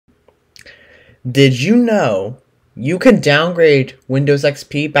Did you know you can downgrade Windows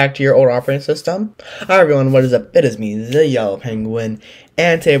XP back to your old operating system? Hi everyone, what is up? It is me, the Yellow Penguin,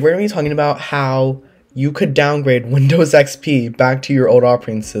 and today we're going to be talking about how you could downgrade Windows XP back to your old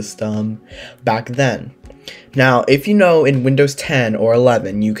operating system back then. Now, if you know in Windows 10 or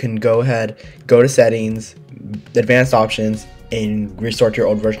 11, you can go to settings, advanced options, and restore to your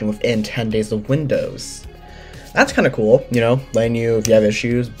old version within 10 days of Windows. That's kind of cool, you know, letting you, if you have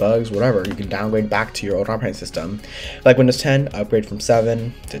issues, bugs, whatever, you can downgrade back to your old operating system. Like Windows 10, upgrade from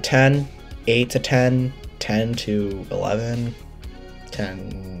 7 to 10, 8 to 10, 10 to 11,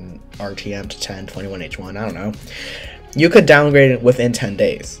 10 RTM to 10, 21H1, I don't know. You could downgrade it within 10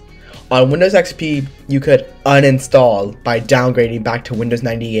 days. On Windows XP, you could uninstall by downgrading back to Windows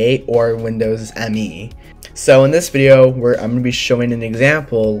 98 or Windows ME. So in this video, I'm going to be showing an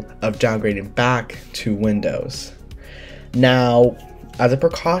example of downgrading back to Windows. Now, as a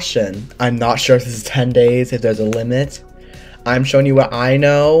precaution, I'm not sure if this is 10 days, if there's a limit. I'm showing you what I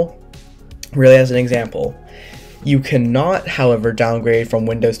know, really as an example. You cannot, however, downgrade from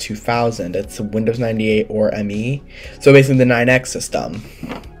Windows 2000. It's Windows 98 or ME, so basically the 9X system.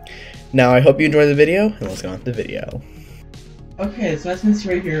 Now, I hope you enjoyed the video, and let's get on to the video. Okay, so as you can see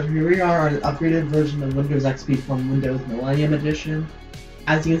right here we are on an upgraded version of Windows XP from Windows Millennium Edition.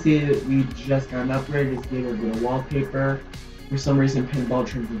 As you can see, we just got an upgrade. It's gave a bit of wallpaper. For some reason, Pinball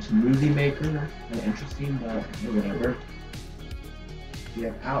turns into Movie Maker. Kind of interesting, but whatever. We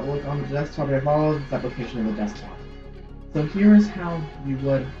have Outlook on the desktop. We have all this application on the desktop. So here is how you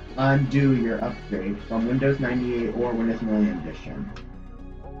would undo your upgrade from Windows 98 or Windows Millennium Edition.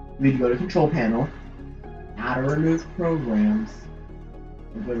 We'd go to Control Panel, Add or Remove Programs,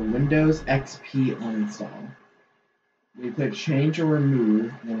 and go to Windows XP Uninstall. We click Change or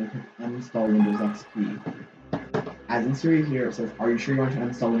Remove, and then we click Uninstall Windows XP. As in series here, it says, are you sure you want to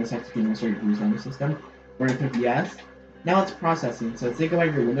uninstall Windows XP and restore your previous Windows system? We're going to click Yes. Now it's processing, so think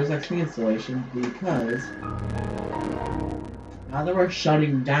about your Windows XP installation, because now that we're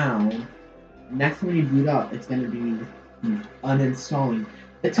shutting down, next time you boot up, it's going to be uninstalling.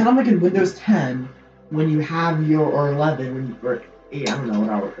 It's kind of like in Windows 10, when you have your, or 11, or 8, I don't know what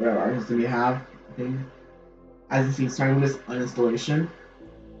our system you have, I think. As you see, starting with this uninstallation.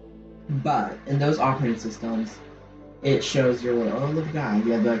 But in those operating systems, it shows your little, oh look at that,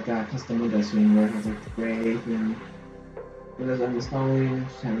 you have like that custom Windows screen where it has like the gray thing. Windows uninstalling,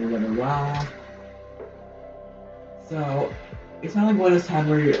 blah blah blah. So, it's not like Windows 10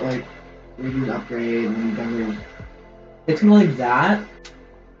 where you're like, where you do an upgrade and you downgrade. It's kind of like that.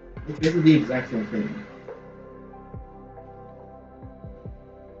 It's basically the exact same thing.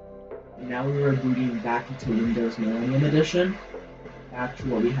 And now we are booting back into Windows Millennium Edition, back to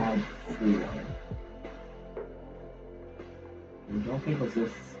what we had before. I don't think it was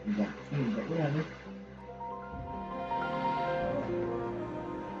this exact thing, but whatever.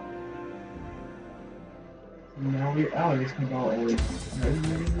 So now we're out. I just can go always.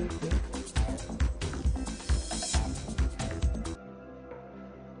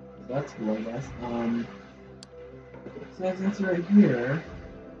 That's cool, I guess. So as you can see right here,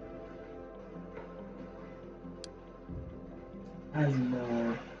 as you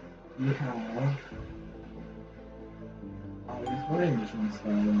know, we have all these ranges and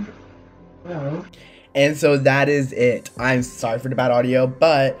stuff. So, And so that is it. I'm sorry for the bad audio,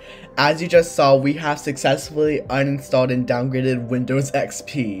 but as you just saw, we have successfully uninstalled and downgraded Windows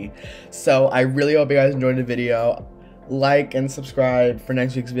XP. So I really hope you guys enjoyed the video. Like and subscribe for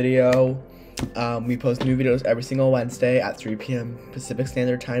next week's video. We post new videos every single Wednesday at 3 p.m. Pacific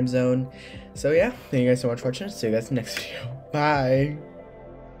Standard Time Zone. So yeah, thank you guys so much for watching. See you guys in the next video. Bye.